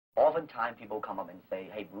Oftentimes people come up and say,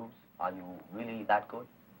 hey, Bruce, are you really that good?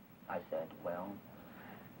 I said, well,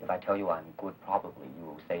 if I tell you I'm good, probably you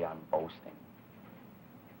will say I'm boasting.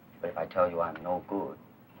 But if I tell you I'm no good,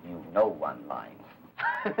 you know I'm lying.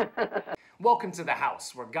 Welcome to the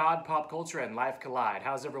house where God, pop culture, and life collide.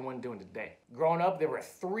 How's everyone doing today? Growing up, there were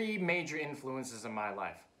three major influences in my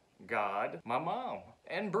life: God, my mom,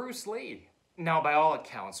 and Bruce Lee. Now, by all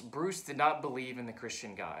accounts, Bruce did not believe in the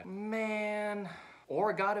Christian God, man,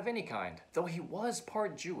 or a God of any kind, though he was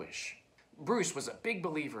part Jewish. Bruce was a big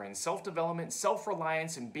believer in self-development,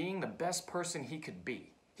 self-reliance, and being the best person he could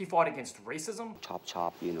be. He fought against racism,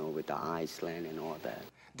 chop, you know, with the eyes slant and all that.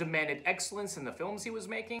 Demanded excellence in the films he was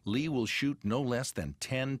making. Lee will shoot no less than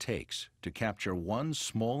 10 takes to capture one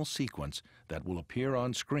small sequence that will appear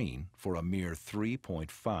on screen for a mere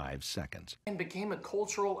 3.5 seconds. And became a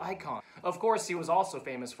cultural icon. Of course, he was also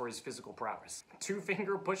famous for his physical prowess.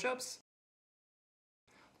 2-finger push-ups,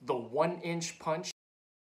 the 1-inch punch,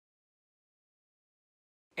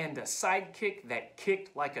 and a sidekick that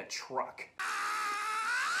kicked like a truck.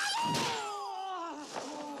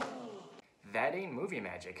 That ain't movie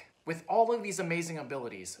magic. With all of these amazing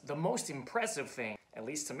abilities, the most impressive thing, at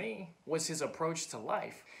least to me, was his approach to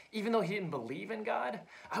life. Even though he didn't believe in God,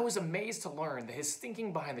 I was amazed to learn that his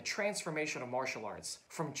thinking behind the transformation of martial arts,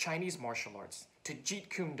 from Chinese martial arts to Jeet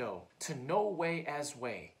Kune Do to No Way as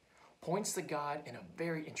Way, points to God in a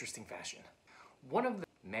very interesting fashion. One of the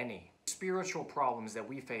many spiritual problems that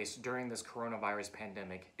we face during this coronavirus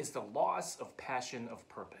pandemic is the loss of passion of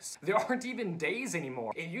purpose. There aren't even days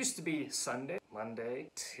anymore. It used to be Sunday, Monday,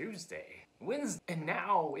 Tuesday, Wednesday, and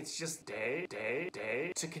now it's just day.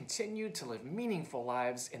 To continue to live meaningful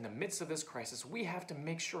lives in the midst of this crisis, we have to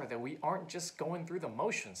make sure that we aren't just going through the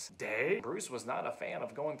motions. Bruce was not a fan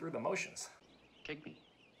of going through the motions. Kick me.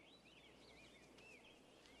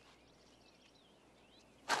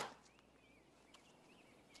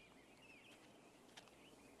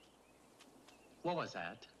 What was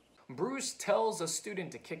that? Bruce tells a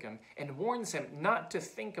student to kick him and warns him not to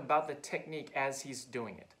think about the technique as he's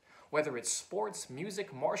doing it. Whether it's sports,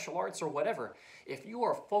 music, martial arts, or whatever, if you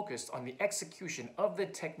are focused on the execution of the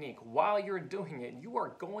technique while you're doing it, you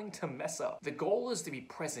are going to mess up. The goal is to be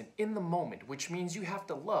present in the moment, which means you have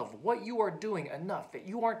to love what you are doing enough that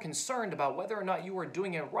you aren't concerned about whether or not you are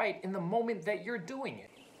doing it right in the moment that you're doing it.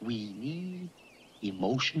 We need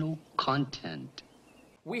emotional content.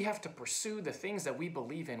 We have to pursue the things that we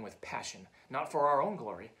believe in with passion, not for our own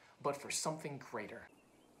glory, but for something greater.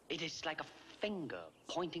 It is like a finger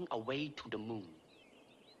pointing away to the moon.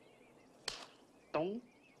 Don't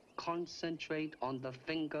concentrate on the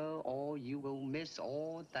finger or you will miss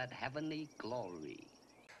all that heavenly glory.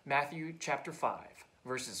 Matthew chapter 5.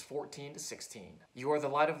 Verses 14 to 16. You are the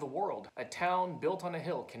light of the world. A town built on a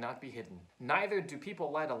hill cannot be hidden. Neither do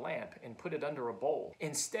people light a lamp and put it under a bowl.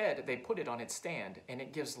 Instead, they put it on its stand, and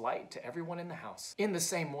it gives light to everyone in the house. In the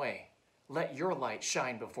same way, let your light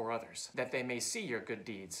shine before others, that they may see your good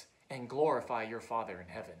deeds and glorify your Father in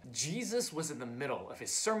heaven. Jesus was in the middle of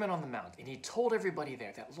his Sermon on the Mount, and he told everybody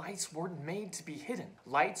there that lights weren't made to be hidden.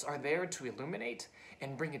 Lights are there to illuminate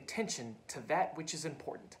and bring attention to that which is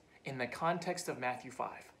important. In the context of Matthew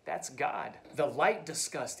 5, that's God. The light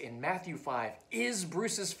discussed in Matthew 5 is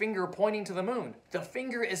Bruce's finger pointing to the moon. The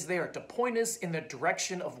finger is there to point us in the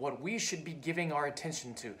direction of what we should be giving our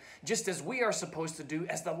attention to, just as we are supposed to do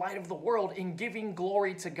as the light of the world in giving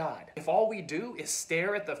glory to God. If all we do is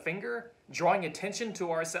stare at the finger, drawing attention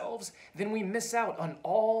to ourselves, then we miss out on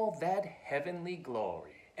all that heavenly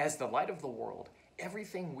glory. As the light of the world,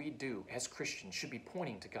 everything we do as Christians should be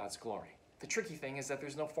pointing to God's glory. The tricky thing is that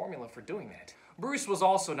there's no formula for doing that. Bruce was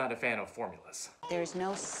also not a fan of formulas. There's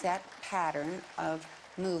no set pattern of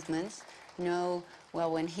movements. No,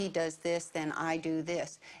 well, when he does this, then I do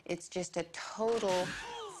this. It's just a total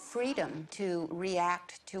freedom to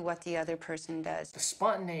react to what the other person does. The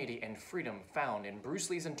spontaneity and freedom found in Bruce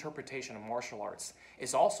Lee's interpretation of martial arts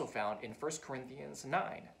is also found in 1 Corinthians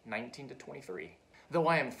 9, 19 to 23. Though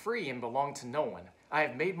I am free and belong to no one, I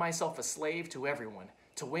have made myself a slave to everyone,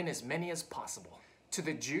 to win as many as possible. To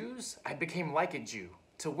the Jews, I became like a Jew,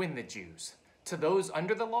 to win the Jews. To those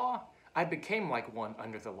under the law, I became like one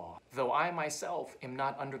under the law, though I myself am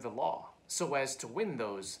not under the law, so as to win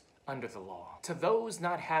those under the law. To those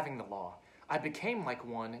not having the law, I became like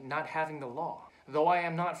one not having the law, though I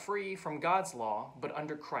am not free from God's law, but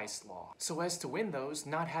under Christ's law, so as to win those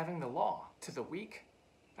not having the law. To the weak,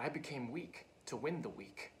 I became weak, to win the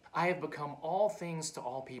weak. I have become all things to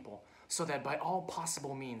all people, so that by all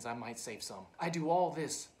possible means I might save some. I do all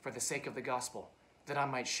this for the sake of the gospel, that I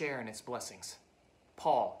might share in its blessings.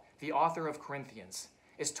 Paul, the author of Corinthians,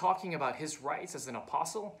 is talking about his rights as an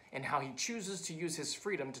apostle and how he chooses to use his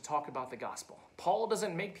freedom to talk about the gospel. Paul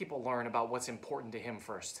doesn't make people learn about what's important to him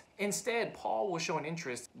first. Instead, Paul will show an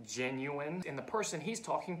interest, genuine, in the person he's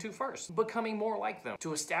talking to first, becoming more like them,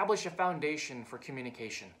 to establish a foundation for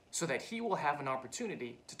communication, so that he will have an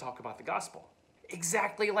opportunity to talk about the gospel.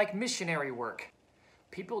 Exactly like missionary work.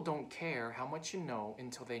 People don't care how much you know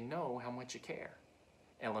until they know how much you care.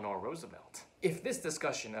 Eleanor Roosevelt. If this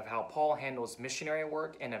discussion of how Paul handles missionary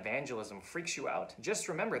work and evangelism freaks you out, just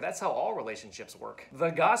remember that's how all relationships work.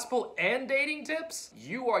 The gospel and dating tips?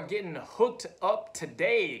 You are getting hooked up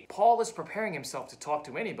today. Paul is preparing himself to talk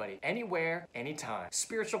to anybody, anywhere, anytime.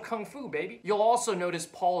 Spiritual kung fu, baby. You'll also notice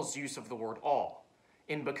Paul's use of the word all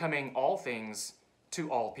in becoming all things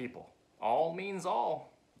to all people. All means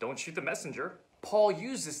all. Don't shoot the messenger. Paul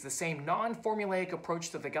uses the same non-formulaic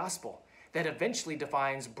approach to the gospel that eventually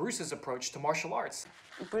defines Bruce's approach to martial arts.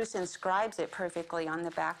 Bruce inscribes it perfectly on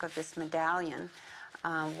the back of this medallion,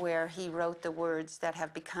 where he wrote the words that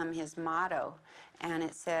have become his motto. And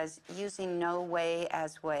it says, using no way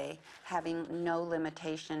as way, having no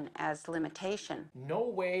limitation as limitation. No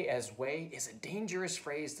way as way is a dangerous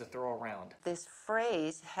phrase to throw around. This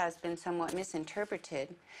phrase has been somewhat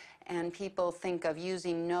misinterpreted, and people think of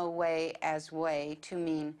using no way as way to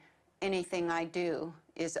mean anything I do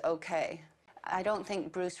is okay. I don't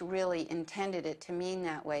think Bruce really intended it to mean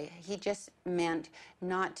that way. He just meant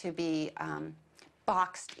not to be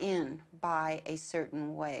boxed in by a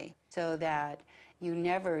certain way, so that you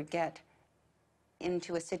never get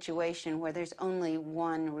into a situation where there's only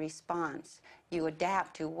one response. You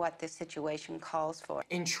adapt to what the situation calls for.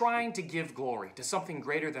 In trying to give glory to something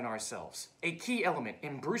greater than ourselves, a key element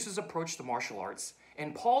in Bruce's approach to martial arts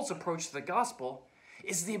and Paul's approach to the gospel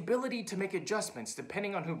is the ability to make adjustments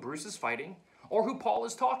depending on who Bruce is fighting or who Paul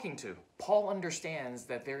is talking to. Paul understands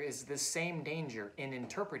that there is this same danger in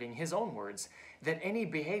interpreting his own words, that any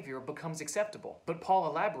behavior becomes acceptable. But Paul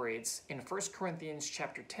elaborates in 1 Corinthians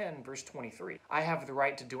chapter 10, verse 23. I have the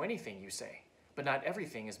right to do anything, you say, but not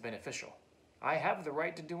everything is beneficial. I have the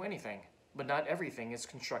right to do anything, but not everything is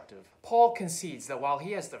constructive. Paul concedes that while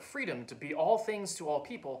he has the freedom to be all things to all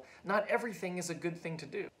people, not everything is a good thing to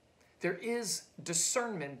do. There is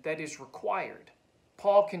discernment that is required.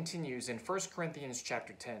 Paul continues in 1 Corinthians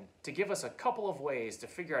chapter 10 to give us a couple of ways to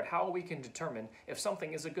figure out how we can determine if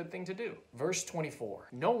something is a good thing to do. Verse 24,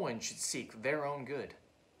 no one should seek their own good,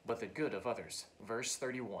 but the good of others. Verse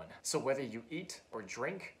 31, so whether you eat or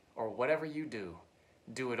drink or whatever you do,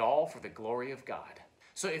 do it all for the glory of God.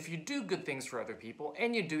 So if you do good things for other people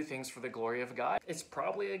and you do things for the glory of God, it's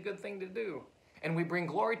probably a good thing to do. And we bring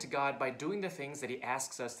glory to God by doing the things that he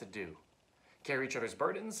asks us to do. Carry each other's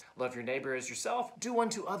burdens, love your neighbor as yourself, do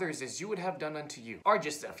unto others as you would have done unto you, are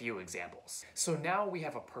just a few examples. So now we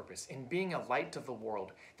have a purpose in being a light to the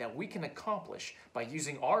world that we can accomplish by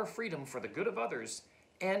using our freedom for the good of others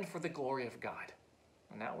and for the glory of God.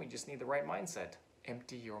 And now we just need the right mindset.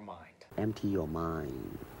 Empty your mind. Empty your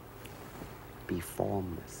mind. Be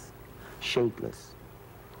formless, shapeless,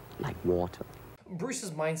 like water.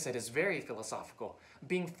 Bruce's mindset is very philosophical.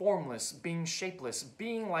 Being formless, being shapeless,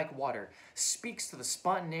 being like water speaks to the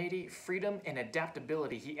spontaneity, freedom, and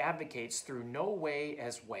adaptability he advocates through no way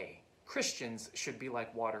as way. Christians should be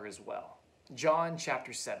like water as well. John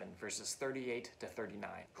chapter 7, verses 38 to 39.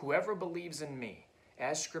 Whoever believes in me,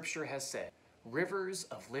 as scripture has said, rivers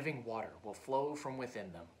of living water will flow from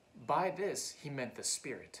within them. By this he meant the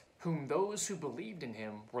Spirit, whom those who believed in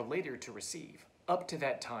him were later to receive. Up to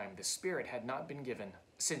that time, the Spirit had not been given,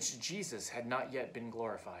 since Jesus had not yet been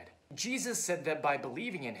glorified. Jesus said that by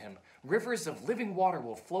believing in him, rivers of living water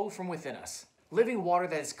will flow from within us. Living water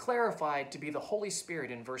that is clarified to be the Holy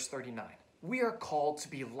Spirit in verse 39. We are called to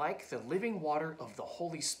be like the living water of the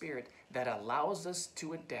Holy Spirit that allows us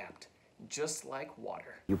to adapt, just like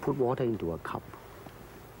water. You put water into a cup,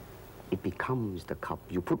 it becomes the cup.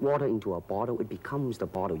 You put water into a bottle, it becomes the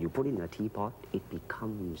bottle. You put it in a teapot, it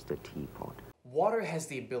becomes the teapot. Water has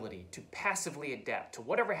the ability to passively adapt to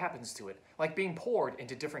whatever happens to it, like being poured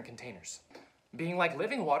into different containers. Being like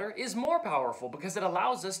living water is more powerful because it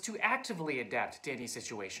allows us to actively adapt to any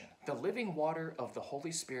situation. The living water of the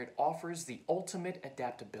Holy Spirit offers the ultimate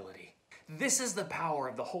adaptability. This is the power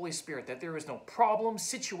of the Holy Spirit, that there is no problem,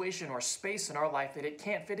 situation, or space in our life that it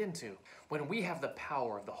can't fit into. When we have the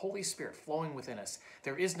power of the Holy Spirit flowing within us,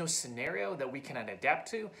 there is no scenario that we cannot adapt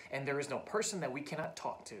to, and there is no person that we cannot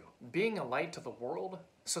talk to. Being a light to the world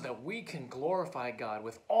so that we can glorify God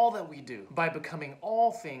with all that we do by becoming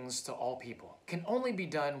all things to all people can only be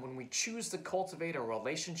done when we choose to cultivate a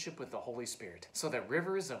relationship with the Holy Spirit so that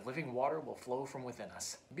rivers of living water will flow from within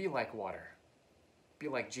us. Be like water. Be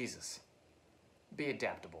like Jesus. be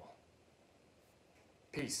adaptable.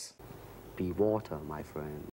 Peace. Be water, my friend.